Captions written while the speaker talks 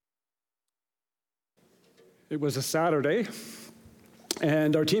It was a Saturday,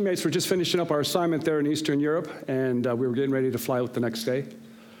 and our teammates were just finishing up our assignment there in Eastern Europe, and we were getting ready to fly out the next day.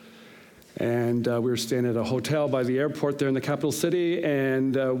 And we were staying at a hotel by the airport there in the capital city,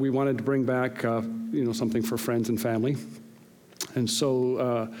 and we wanted to bring back, something for friends and family. And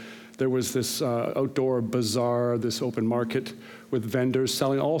so there was this outdoor bazaar, this open market with vendors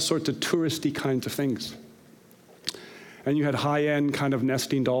selling all sorts of touristy kinds of things. And you had high-end kind of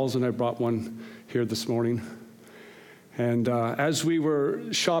nesting dolls, and I brought one here this morning. And as we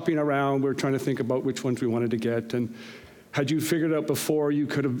were shopping around, we were trying to think about which ones we wanted to get. And had you figured out before, you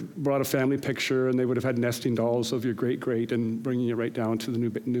could have brought a family picture, and they would have had nesting dolls of your great-great and bringing you right down to the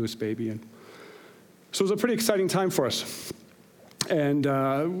newest baby. And so it was a pretty exciting time for us. And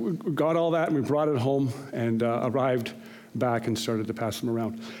we got all that, and we brought it home and arrived back and started to pass them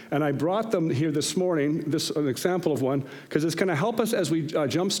around. And I brought them here this morning, an example of one, because it's going to help us as we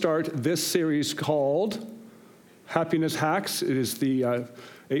jumpstart this series called Happiness Hacks. It is the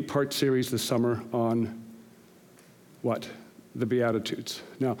 8-part series this summer on what? The Beatitudes.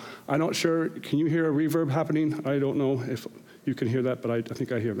 Now, I'm not sure, can you hear a reverb happening? I don't know if you can hear that, but I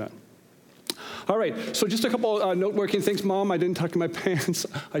think I hear that. All right, so just a couple note-working things. Mom, I didn't tuck in my pants.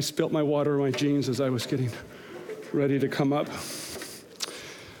 I spilt my water on my jeans as I was getting ready to come up.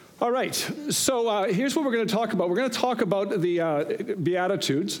 All right, so here's what we're going to talk about. We're going to talk about the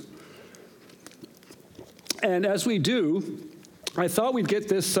Beatitudes. And as we do, I thought we'd get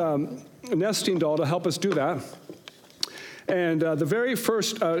this nesting doll to help us do that. And the very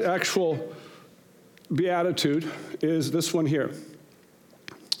first actual Beatitude is this one here.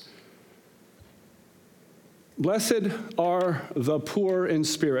 Blessed are the poor in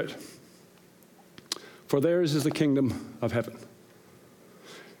spirit, for theirs is the kingdom of heaven.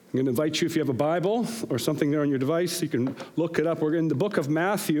 I'm going to invite you, if you have a Bible or something there on your device, you can look it up. We're in the book of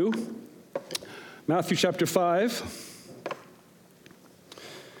Matthew chapter 5.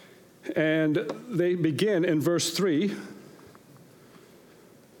 And they begin in verse 3.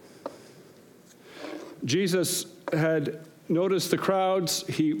 Jesus had noticed the crowds.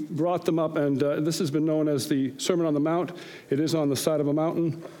 He brought them up, and this has been known as the Sermon on the Mount. It is on the side of a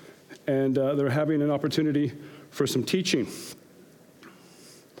mountain, and they're having an opportunity for some teaching.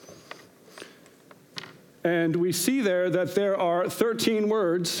 And we see there that there are 13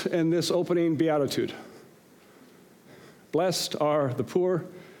 words in this opening beatitude. Blessed are the poor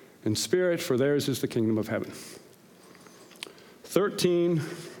in spirit, for theirs is the kingdom of heaven. 13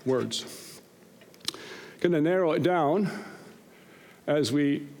 words. Going to narrow it down as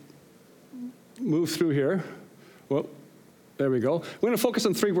we move through here. Well, there we go. We're going to focus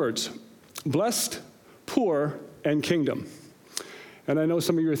on 3 words. Blessed, poor, and kingdom. And I know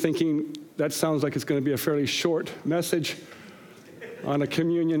some of you are thinking, that sounds like it's going to be a fairly short message on a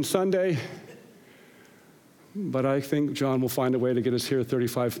communion Sunday. But I think John will find a way to get us here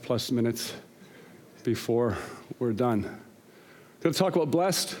 35 plus minutes before we're done. We're going to talk about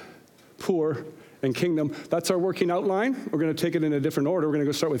blessed, poor, and kingdom. That's our working outline. We're going to take it in a different order. We're going to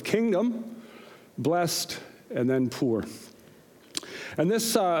go start with kingdom, blessed, and then poor. And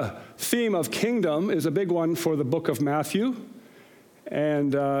this theme of kingdom is a big one for the book of Matthew.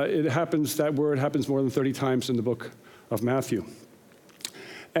 And that word happens more than 30 times in the book of Matthew.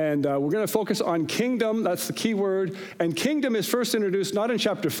 And we're going to focus on kingdom. That's the key word. And kingdom is first introduced not in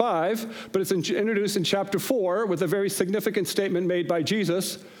chapter 5, but it's introduced in chapter 4 with a very significant statement made by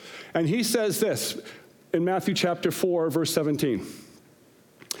Jesus. And he says this in Matthew chapter 4, verse 17.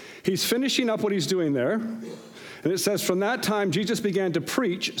 He's finishing up what he's doing there. And it says, from that time, Jesus began to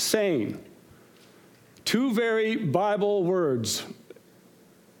preach, saying, 2 very Bible words,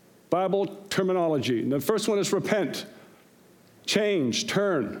 Bible terminology. And the first one is repent, change,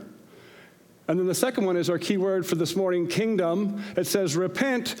 turn. And then the second one is our key word for this morning, kingdom. It says,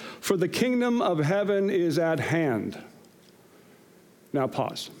 repent, for the kingdom of heaven is at hand. Now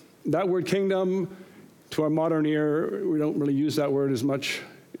pause. That word kingdom, to our modern ear, we don't really use that word as much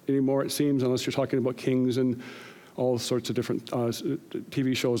anymore, it seems, unless you're talking about kings and all sorts of different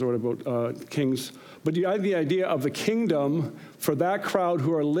TV shows or whatever about kings. But the idea of the kingdom for that crowd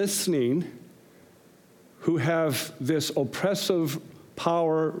who are listening, who have this oppressive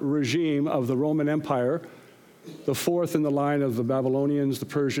power regime of the Roman Empire, the fourth in the line of the Babylonians, the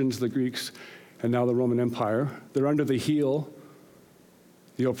Persians, the Greeks, and now the Roman Empire. They're under the heel,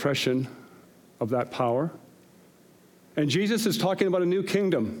 the oppression of that power. And Jesus is talking about a new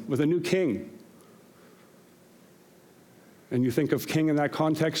kingdom with a new king. And you think of king in that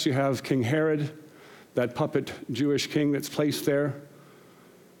context, you have King Herod, that puppet Jewish king that's placed there.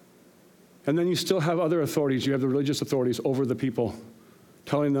 And then you still have other authorities. You have the religious authorities over the people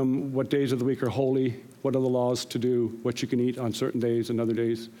telling them what days of the week are holy, what are the laws to do, what you can eat on certain days and other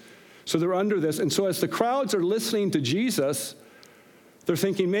days. So they're under this. And so as the crowds are listening to Jesus, they're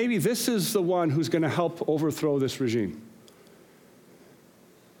thinking, maybe this is the one who's going to help overthrow this regime.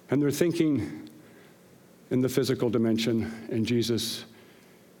 And they're thinking in the physical dimension, and Jesus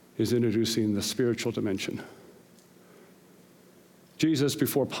is introducing the spiritual dimension. Jesus,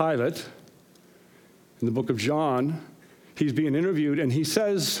 before Pilate, in the book of John, he's being interviewed, and he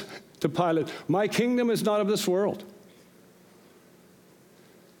says to Pilate, "My kingdom is not of this world."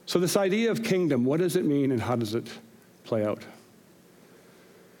 So this idea of kingdom, what does it mean and how does it play out?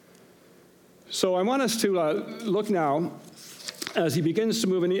 So I want us to look now as he begins to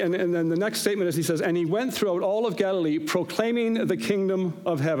move, and then the next statement is he says, "And he went throughout all of Galilee proclaiming the kingdom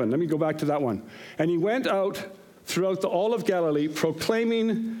of heaven." Let me go back to that one. "And he went out throughout all of Galilee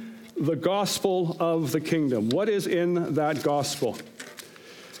proclaiming the gospel of the kingdom." What is in that gospel?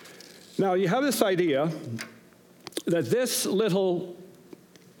 Now, you have this idea that this little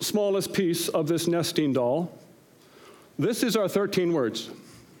smallest piece of this nesting doll, this is our 13 words.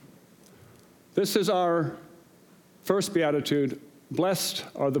 This is our first beatitude: "Blessed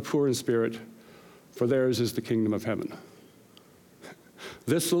are the poor in spirit, for theirs is the kingdom of heaven."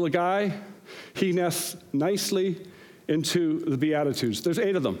 This little guy, he nests nicely into the beatitudes. There's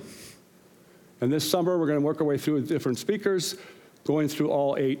 8 of them. And this summer, we're going to work our way through with different speakers, going through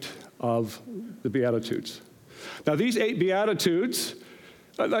all 8 of the beatitudes. Now, these 8 beatitudes,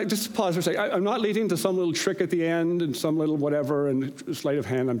 just pause for a second. I'm not leading to some little trick at the end and some little whatever and sleight of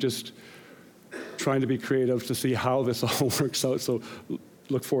hand. I'm just trying to be creative to see how this all works out, so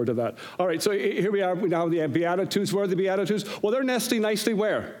look forward to that. All right, so here we are now, the Beatitudes. Where are the Beatitudes? Well, they're nesting nicely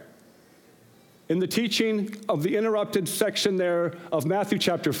where? In the teaching of the interrupted section there of Matthew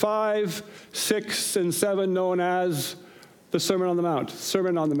chapter 5, 6, and 7, known as the Sermon on the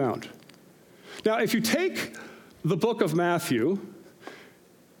Mount. Now, if you take the book of Matthew,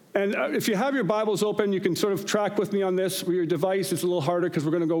 and if you have your Bibles open, you can sort of track with me on this. With your device, it's a little harder because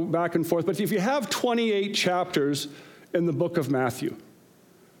we're going to go back and forth. But if you have 28 chapters in the book of Matthew,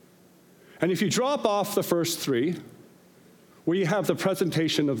 and if you drop off the first 3, where you have the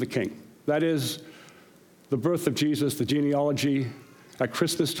presentation of the king, that is the birth of Jesus, the genealogy. At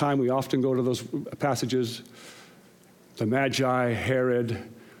Christmas time, we often go to those passages. The Magi, Herod,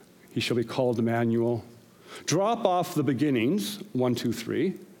 he shall be called Emmanuel. Drop off the beginnings, 1, 2,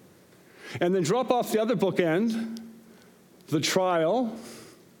 3. And then drop off the other bookend, the trial,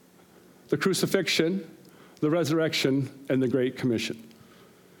 the crucifixion, the resurrection, and the Great Commission.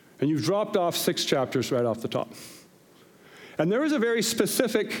 And you've dropped off 6 chapters right off the top. And there is a very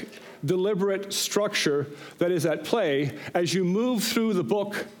specific, deliberate structure that is at play as you move through the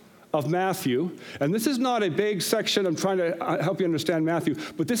book of Matthew. And this is not a big section. I'm trying to help you understand Matthew,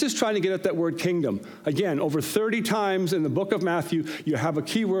 but this is trying to get at that word kingdom. Again, over 30 times in the book of Matthew, you have a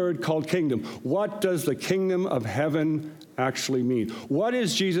key word called kingdom. What does the kingdom of heaven actually mean? What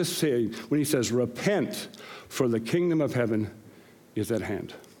is Jesus saying when he says, "Repent, for the kingdom of heaven is at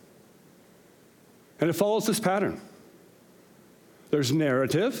hand"? And it follows this pattern. There's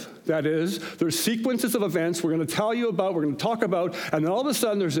narrative, that is, there's sequences of events we're going to tell you about, we're going to talk about, and then all of a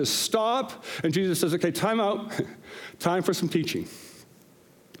sudden there's this stop, and Jesus says, "Okay, time out, time for some teaching."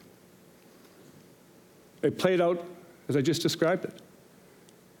 It played out as I just described it.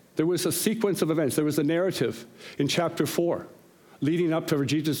 There was a sequence of events. There was a narrative in chapter 4, leading up to where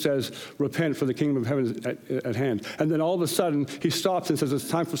Jesus says, "Repent, for the kingdom of heaven is at hand." And then all of a sudden, he stops and says, "It's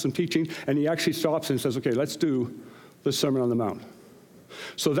time for some teaching," and he actually stops and says, "Okay, let's do the Sermon on the Mount."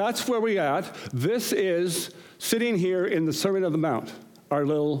 So that's where we're at. This is sitting here in the Sermon on the Mount, our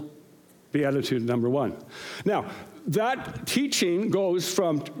little beatitude number 1. Now, that teaching goes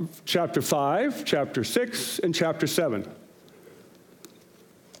from chapter 5, chapter 6, and chapter 7.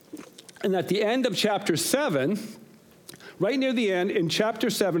 And at the end of chapter 7, right near the end, in chapter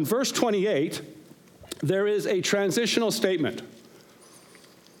 7, verse 28, there is a transitional statement.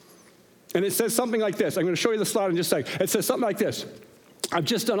 And it says something like this. I'm going to show you the slide in just a second. It says something like this. I've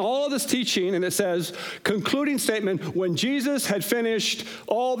just done all of this teaching, and it says, concluding statement, when Jesus had finished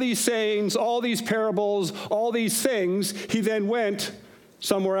all these sayings, all these parables, all these things, he then went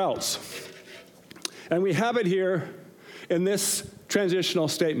somewhere else. And we have it here in this transitional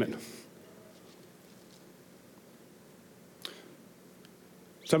statement.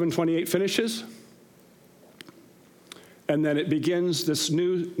 7:28 finishes. And then it begins this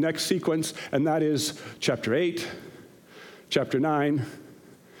new next sequence, and that is chapter 8, chapter 9,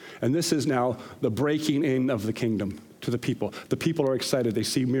 and this is now the breaking in of the kingdom to the people. The people are excited. They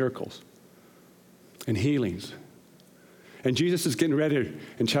see miracles and healings And Jesus is getting ready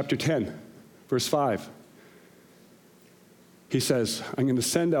in chapter 10, verse 5. He says, I'm going to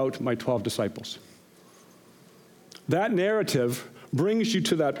send out my 12 disciples. That narrative brings you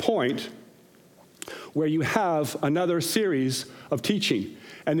to that point where you have another series of teaching.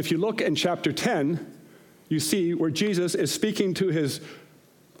 And if you look in chapter 10, you see where Jesus is speaking to his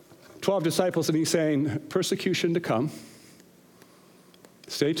 12 disciples, and he's saying, persecution to come.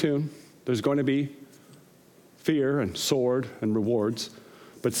 Stay tuned. There's going to be fear and sword and rewards,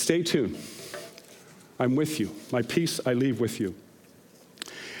 but stay tuned. I'm with you. My peace I leave with you.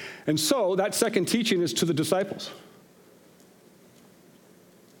 And so that second teaching is to the disciples.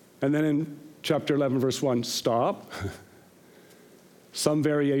 And then in chapter 11, verse 1, stop. Some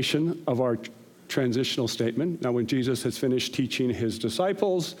variation of our transitional statement. Now, when Jesus has finished teaching his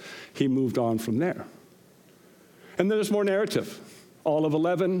disciples, he moved on from there. And then there's more narrative. All of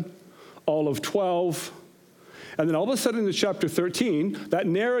 11, all of 12. And then all of a sudden in chapter 13, that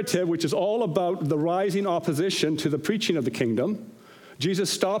narrative, which is all about the rising opposition to the preaching of the kingdom, Jesus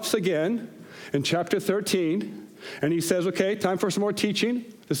stops again in chapter 13, and he says, okay, time for some more teaching.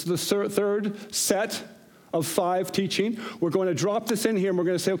 This is the third set of 5 teaching. We're going to drop this in here, and we're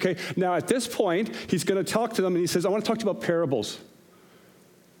going to say, okay, now at this point, he's going to talk to them, and he says, I want to talk to you about parables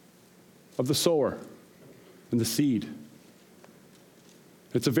of the sower and the seed.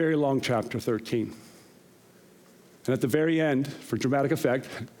 It's a very long chapter 13. And at the very end, for dramatic effect,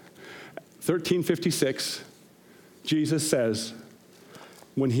 1356, Jesus says,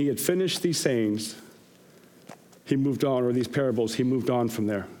 when he had finished these sayings, he moved on, or these parables, he moved on from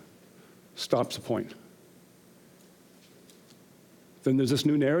there. Stops the point. Then there's this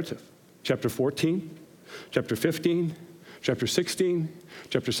new narrative. Chapter 14, chapter 15, chapter 16,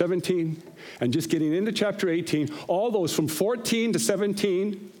 chapter 17, and just getting into chapter 18, all those from 14 to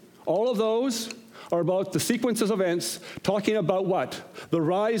 17, all of those are about the sequences of events talking about what? The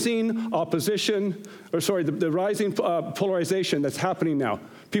rising opposition, the rising polarization that's happening now.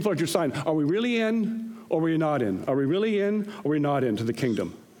 People are deciding, are we really in or are we not in? Are we really in or are we not into the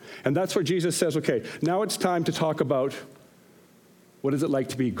kingdom? And that's where Jesus says, okay, now it's time to talk about what is it like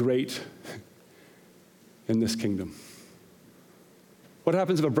to be great in this kingdom? What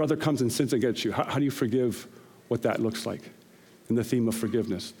happens if a brother comes and sins against you? How do you forgive what that looks like? In the theme of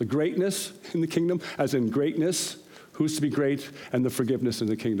forgiveness. The greatness in the kingdom, as in greatness, who's to be great, and the forgiveness in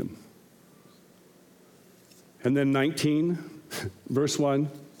the kingdom. And then 19, verse 1,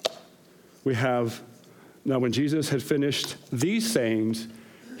 we have, now when Jesus had finished these sayings,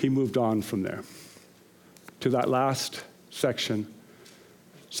 he moved on from there to that last section,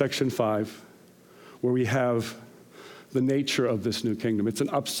 section 5, where we have the nature of this new kingdom. It's an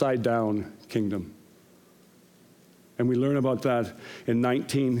upside-down kingdom. And we learn about that in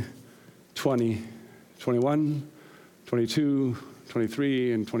 19, 20, 21, 22,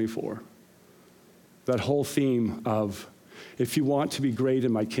 23, and 24. That whole theme of, if you want to be great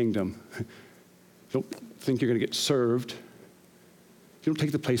in my kingdom, don't think you're going to get served. You don't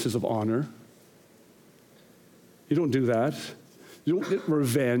take the places of honor. You don't do that. You don't get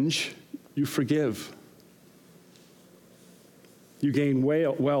revenge. You forgive. You gain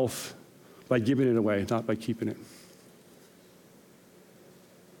wealth by giving it away, not by keeping it.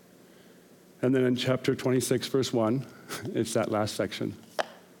 And then in chapter 26, verse 1, it's that last section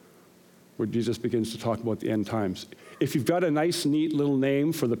where Jesus begins to talk about the end times. If you've got a nice, neat little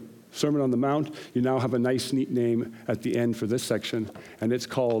name for the Sermon on the Mount, you now have a nice, neat name at the end for this section, and it's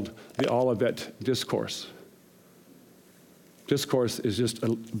called the Olivet Discourse. Discourse is just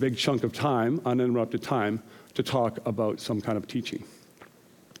a big chunk of time, uninterrupted time, to talk about some kind of teaching.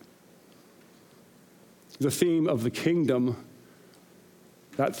 The theme of the kingdom,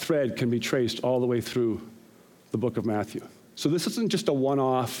 that thread can be traced all the way through the book of Matthew. So this isn't just a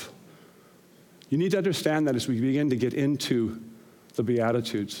one-off. You need to understand that as we begin to get into the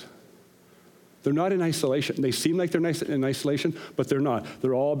Beatitudes. They're not in isolation. They seem like they're in isolation, but they're not.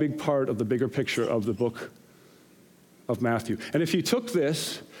 They're all a big part of the bigger picture of the book of Matthew. And if you took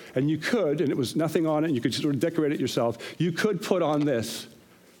this, and you could, and it was nothing on it, and you could sort of decorate it yourself, you could put on this.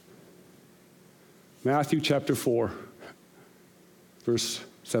 Matthew chapter 4. Verse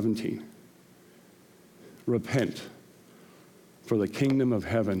 17, repent, for the kingdom of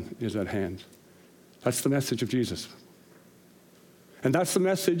heaven is at hand. That's the message of Jesus. And that's the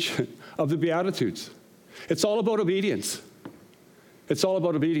message of the Beatitudes. It's all about obedience. It's all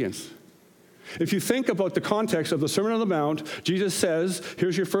about obedience. If you think about the context of the Sermon on the Mount, Jesus says,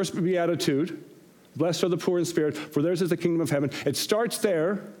 here's your first beatitude, blessed are the poor in spirit, for theirs is the kingdom of heaven. It starts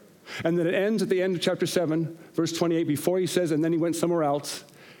there, and then it ends at the end of chapter 7, verse 28, before he says, and then he went somewhere else.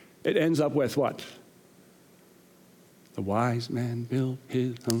 It ends up with what? The wise man built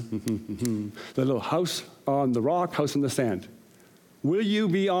his the little house on the rock, house in the sand. Will you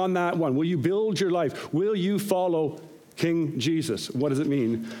be on that one? Will you build your life? Will you follow King Jesus? What does it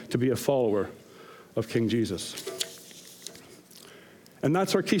mean to be a follower of King Jesus? And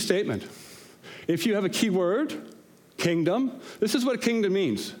that's our key statement. If you have a key word, kingdom, this is what kingdom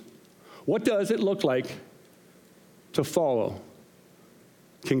means. What does it look like to follow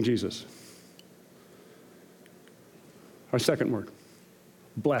King Jesus? Our second word,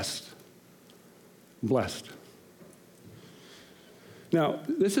 blessed. Blessed. Now,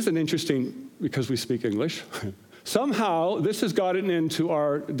 this is an interesting, because we speak English, somehow this has gotten into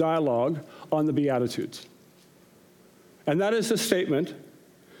our dialogue on the Beatitudes. And that is a statement.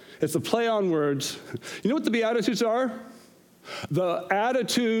 It's a play on words. You know what the Beatitudes are? The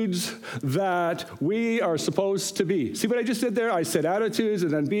attitudes that we are supposed to be. See what I just did there? I said attitudes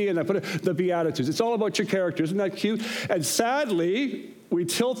and then be, and I put the Beatitudes. It's all about your character. Isn't that cute? And sadly, we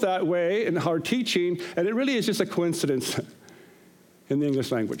tilt that way in our teaching, and it really is just a coincidence in the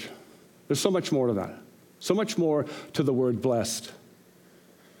English language. There's so much more to that. So much more to the word blessed.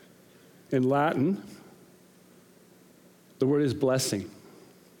 In Latin, the word is blessing.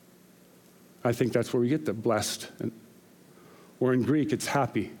 I think that's where we get the blessed. Or in Greek, it's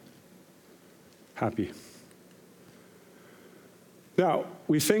happy. Happy. Now,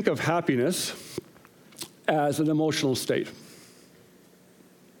 we think of happiness as an emotional state.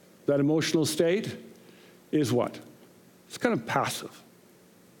 That emotional state is what? It's kind of passive.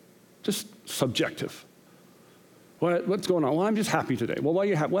 Just subjective. What's going on? Well, I'm just happy today. Well, why are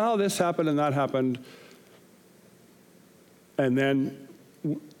you happy? Well, this happened and that happened. And then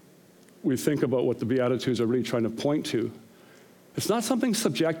we think about what the Beatitudes are really trying to point to. It's not something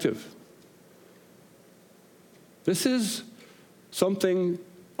subjective. This is something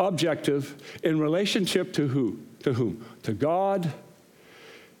objective in relationship to who? To whom? To God,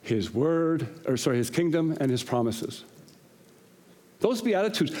 His Word, His kingdom, and His promises. Those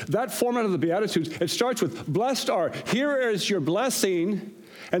Beatitudes, that format of the Beatitudes, it starts with, blessed are, here is your blessing,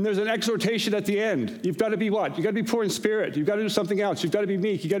 and there's an exhortation at the end. You've got to be what? You've got to be poor in spirit. You've got to do something else. You've got to be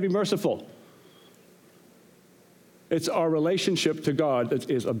meek. You've got to be merciful. It's our relationship to God that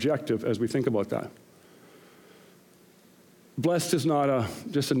is objective as we think about that. Blessed is not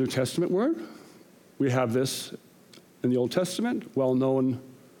just a New Testament word. We have this in the Old Testament, well-known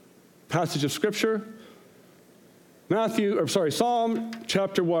passage of Scripture. Psalm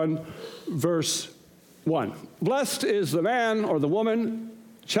chapter 1, verse 1. Blessed is the man or the woman.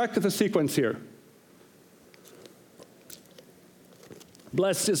 Check the sequence here.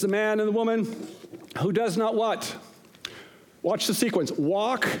 Blessed is the man and the woman who does not what? Watch the sequence.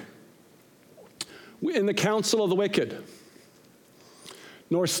 Walk in the counsel of the wicked,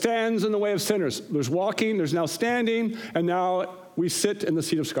 nor stands in the way of sinners. There's walking, there's now standing, and now we sit in the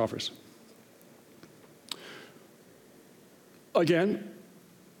seat of scoffers. Again,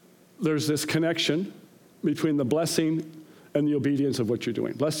 there's this connection between the blessing and the obedience of what you're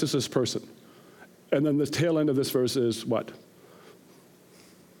doing. Blessed is this person. And then the tail end of this verse is what?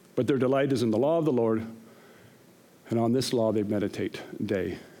 But their delight is in the law of the Lord, and on this law they meditate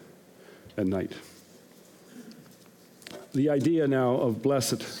day and night. The idea now of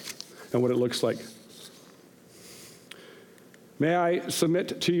blessed and what it looks like. May I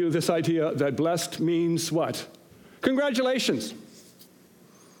submit to you this idea that blessed means what? Congratulations.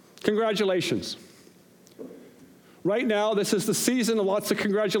 Congratulations. Right now, this is the season of lots of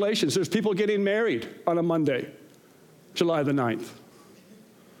congratulations. There's people getting married on a Monday, July the 9th.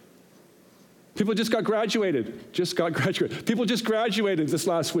 People just got graduated. People just graduated this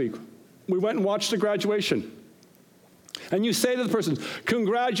last week. We went and watched the graduation. And you say to the person,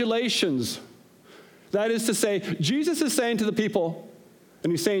 congratulations. That is to say, Jesus is saying to the people,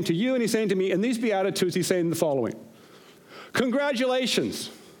 and he's saying to you, and he's saying to me, in these Beatitudes, he's saying the following. Congratulations.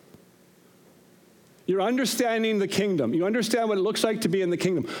 You're understanding the kingdom. You understand what it looks like to be in the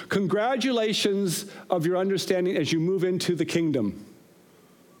kingdom. Congratulations of your understanding as you move into the kingdom.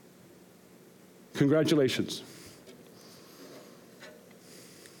 Congratulations.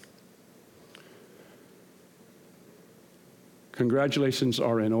 Congratulations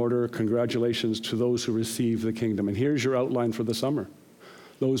are in order. Congratulations to those who receive the kingdom. And here's your outline for the summer.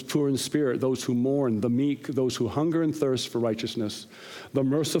 Those poor in spirit, those who mourn, the meek, those who hunger and thirst for righteousness, the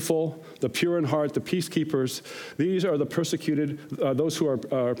merciful, the pure in heart, the peacekeepers. These are the persecuted, those who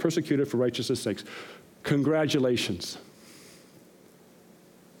are persecuted for righteousness' sakes. Congratulations.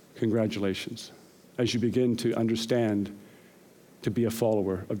 Congratulations. As you begin to understand to be a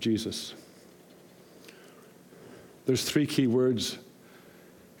follower of Jesus. There's three key words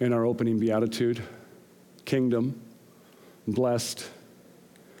in our opening beatitude: kingdom, blessed,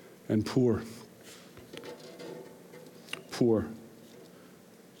 and poor. Poor.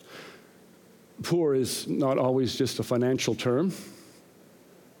 Poor is not always just a financial term.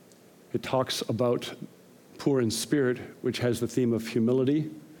 It talks about poor in spirit, which has the theme of humility.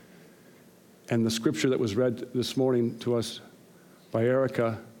 And the scripture that was read this morning to us by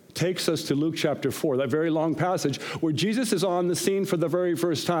Erica takes us to Luke chapter 4, that very long passage where Jesus is on the scene for the very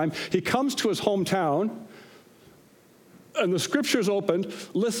first time. He comes to his hometown, and the scriptures opened,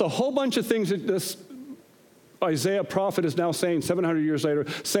 lists a whole bunch of things that this Isaiah prophet is now saying 700 years later,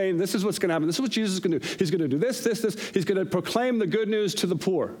 saying this is what's going to happen. This is what Jesus is going to do. He's going to do this. He's going to proclaim the good news to the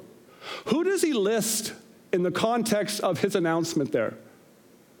poor. Who does he list in the context of his announcement there?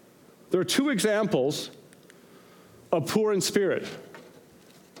 There are two examples of poor in spirit.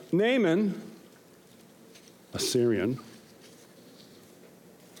 Naaman, a Syrian,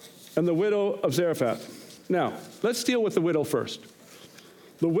 and the widow of Zarephath. Now, let's deal with the widow first.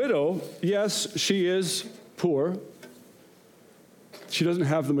 The widow, yes, she is poor. She doesn't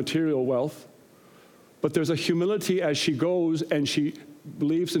have the material wealth, but there's a humility as she goes and she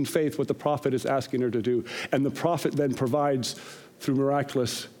believes in faith what the prophet is asking her to do. And the prophet then provides through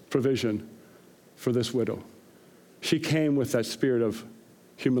miraculous provision for this widow. She came with that spirit of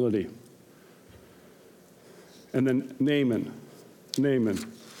humility. And then Naaman,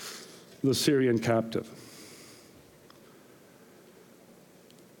 the Syrian captive.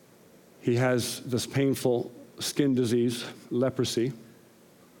 He has this painful skin disease, leprosy.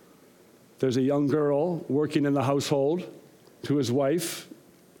 There's a young girl working in the household to his wife,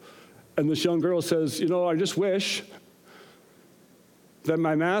 and this young girl says, I just wish that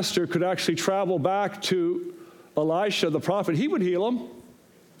my master could actually travel back to Elisha the prophet. He would heal him.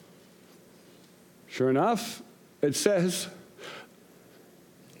 Sure enough, it says,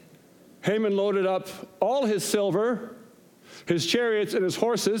 Haman loaded up all his silver, his chariots, and his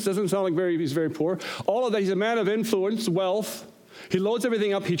horses. Doesn't sound like he's very poor. All of that, he's a man of influence, wealth. He loads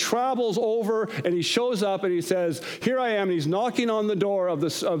everything up. He travels over, and he shows up, and he says, here I am. And he's knocking on the door of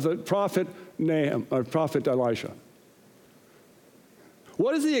the prophet Nahum, or prophet Elisha.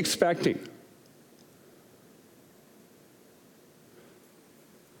 What is he expecting?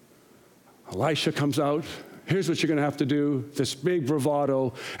 Elisha comes out. Here's what you're going to have to do. This big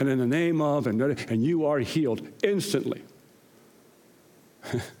bravado, and in the name of, and you are healed instantly.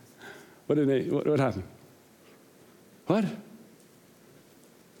 What happened? What?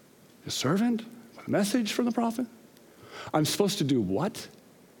 A servant? A message from the prophet? I'm supposed to do what?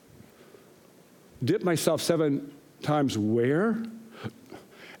 Dip myself 7 times where?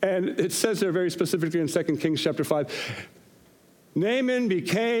 And it says there very specifically in 2 Kings chapter 5, Naaman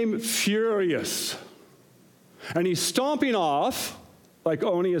became furious. And he's stomping off, like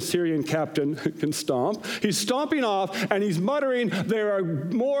only a Syrian captain can stomp. He's stomping off, and he's muttering, there are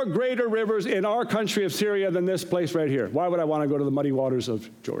more greater rivers in our country of Syria than this place right here. Why would I want to go to the muddy waters of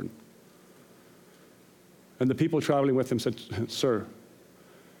Jordan? And the people traveling with him said, sir,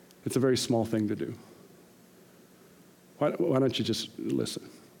 it's a very small thing to do. Why don't you just listen?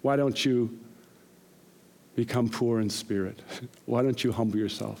 Why don't you become poor in spirit? Why don't you humble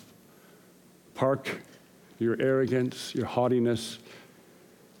yourself? Park your arrogance, your haughtiness,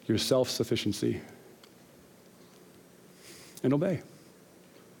 your self-sufficiency, and obey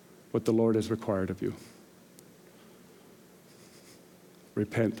what the Lord has required of you.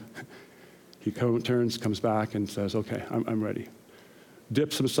 Repent. He turns, comes back, and says, okay, I'm ready.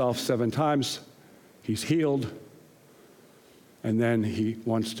 Dips himself 7 times. He's healed. And then he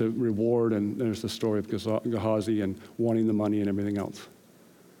wants to reward, and there's the story of Gehazi and wanting the money and everything else.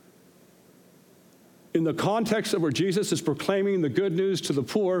 In the context of where Jesus is proclaiming the good news to the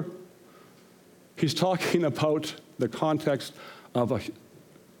poor, he's talking about the context of a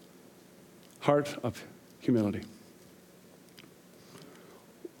heart of humility.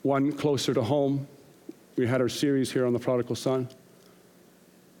 One closer to home, we had our series here on the prodigal son.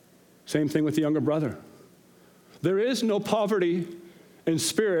 Same thing with the younger brother. There is no poverty in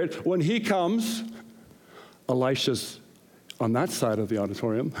spirit when he comes. Elisha's on that side of the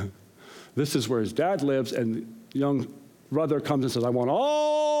auditorium. This is where his dad lives, and the young brother comes and says, I want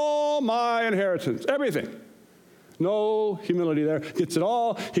all my inheritance, everything. No humility there. Gets it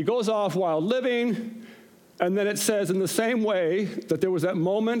all. He goes off while living. And then it says in the same way that there was that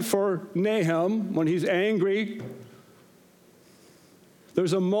moment for Nahum when he's angry.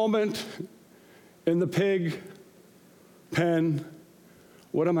 There's a moment in the pig pen.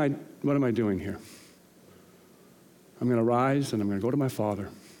 What am I doing here? I'm going to rise and I'm going to go to my father.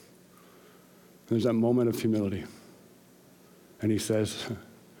 And there's that moment of humility. And he says,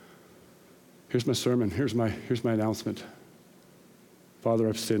 here's my sermon. Here's my announcement. Father,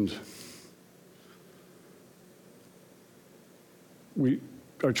 I've sinned. We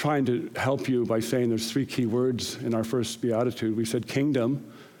are trying to help you by saying there's 3 key words in our first beatitude. We said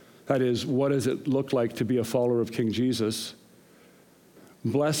kingdom, that is, what does it look like to be a follower of King Jesus?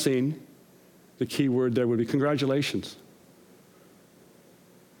 Blessing, the key word there would be congratulations.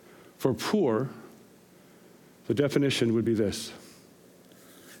 For poor, the definition would be this.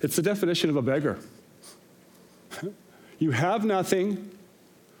 It's the definition of a beggar. You have nothing,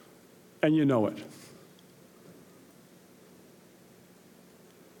 and you know it.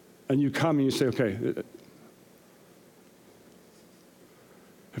 And you come and you say, okay,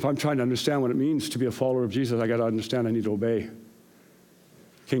 if I'm trying to understand what it means to be a follower of Jesus, I got to understand I need to obey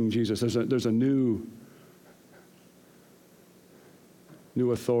King Jesus. There's a new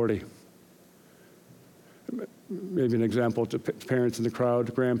authority. Maybe an example to parents in the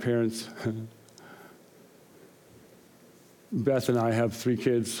crowd, grandparents. Beth and I have 3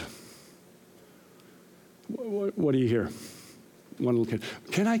 kids. What do you hear? One little kid,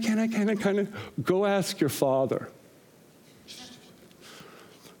 can I go ask your father?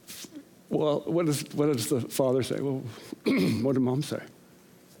 Well, what does the father say? Well, what did mom say?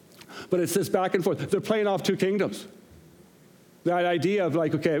 But it's this back and forth. They're playing off 2 kingdoms. That idea of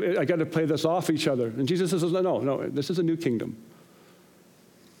like, okay, I got to play this off each other. And Jesus says, no, this is a new kingdom.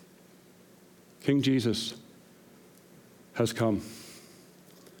 King Jesus has come.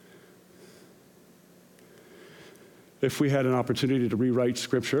 If we had an opportunity to rewrite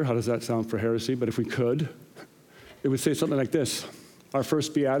Scripture, how does that sound for heresy? But if we could, it would say something like this. Our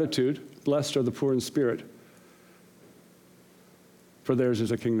first beatitude, blessed are the poor in spirit, for theirs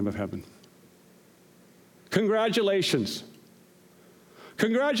is a kingdom of heaven. Congratulations.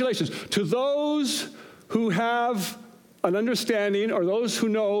 Congratulations to those who have an understanding, or those who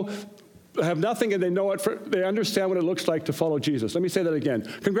know, have nothing and they know it, they understand what it looks like to follow Jesus. Let me say that again.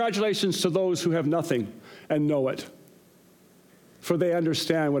 Congratulations to those who have nothing and know it, for they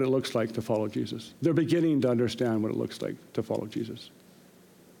understand what it looks like to follow Jesus. They're beginning to understand what it looks like to follow Jesus.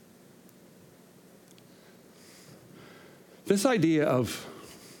 This idea of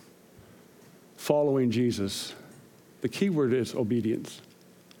following Jesus, the key word is obedience.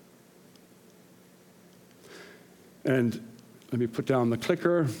 And let me put down the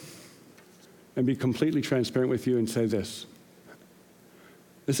clicker and be completely transparent with you and say this.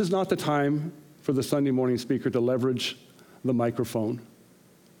 This is not the time for the Sunday morning speaker to leverage the microphone.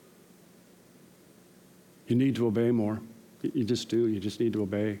 You need to obey more. You just do. You just need to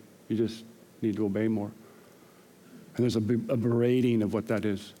obey. You just need to obey more. And there's a berating of what that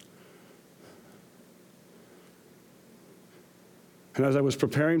is. And as I was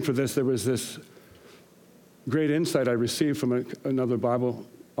preparing for this, there was this great insight I received from another Bible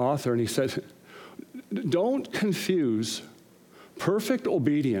author, and he said, don't confuse perfect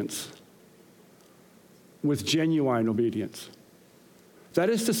obedience with genuine obedience. That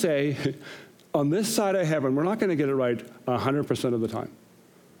is to say, on this side of heaven, we're not going to get it right 100% of the time.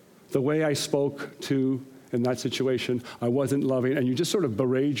 The way I spoke to in that situation, I wasn't loving, and you just sort of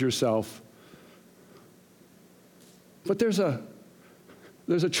berate yourself. But there's a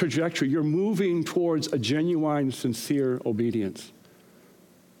trajectory. You're moving towards a genuine, sincere obedience.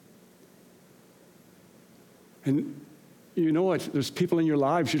 And you know what? There's people in your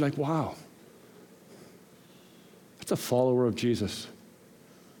lives, you're like, wow, that's a follower of Jesus.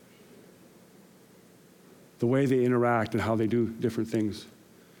 The way they interact and how they do different things.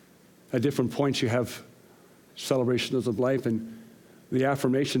 At different points, you have celebrations of life, and the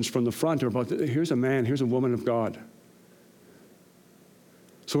affirmations from the front are about, here's a man, here's a woman of God.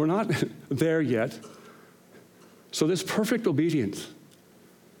 So we're not there yet. So this perfect obedience,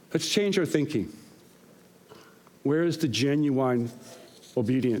 let's change our thinking. Where is the genuine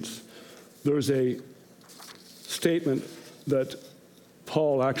obedience? There's a statement that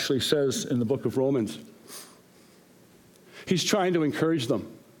Paul actually says in the book of Romans. He's trying to encourage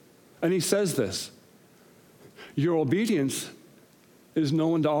them. And he says this, your obedience is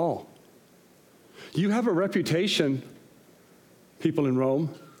known to all. You have a reputation, people in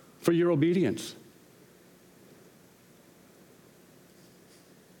Rome, for your obedience.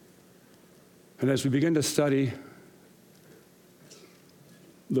 And as we begin to study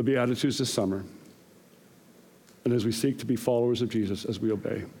the Beatitudes this summer, and as we seek to be followers of Jesus as we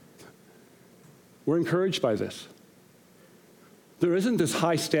obey, we're encouraged by this. There isn't this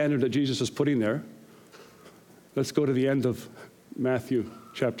high standard that Jesus is putting there. Let's go to the end of Matthew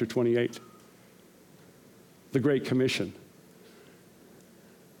chapter 28, the Great Commission.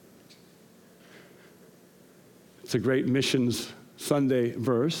 It's a great missions Sunday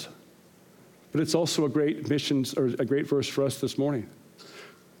verse, but it's also a great missions, or a great verse for us this morning.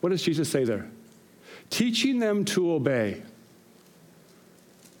 What does Jesus say there? Teaching them to obey.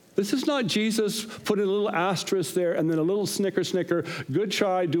 This is not Jesus putting a little asterisk there and then a little snicker, good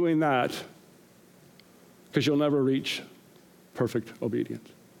try doing that, because you'll never reach perfect obedience.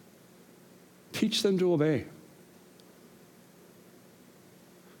 Teach them to obey.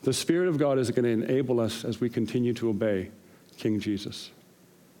 The Spirit of God is going to enable us as we continue to obey King Jesus.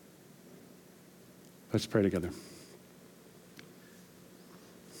 Let's pray together.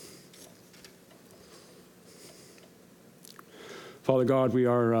 Father God, we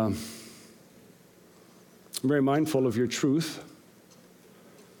are very mindful of your truth.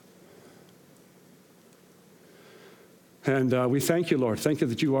 And we thank you, Lord. Thank you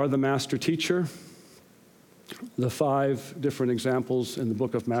that you are the master teacher. The 5 different examples in the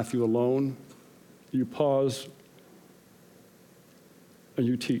book of Matthew alone, you pause and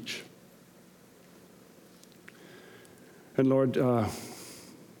you teach. And Lord,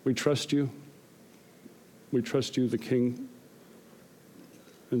 we trust you. We trust you, the King.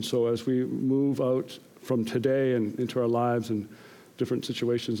 And so as we move out from today and into our lives and different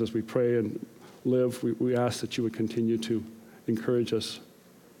situations as we pray and live, we ask that you would continue to encourage us.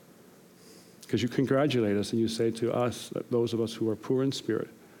 Because you congratulate us and you say to us, that those of us who are poor in spirit,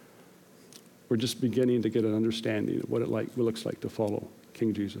 we're just beginning to get an understanding of what it looks like to follow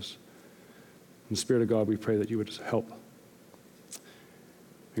King Jesus. In the Spirit of God, we pray that you would help.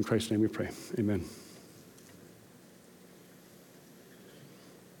 In Christ's name we pray. Amen.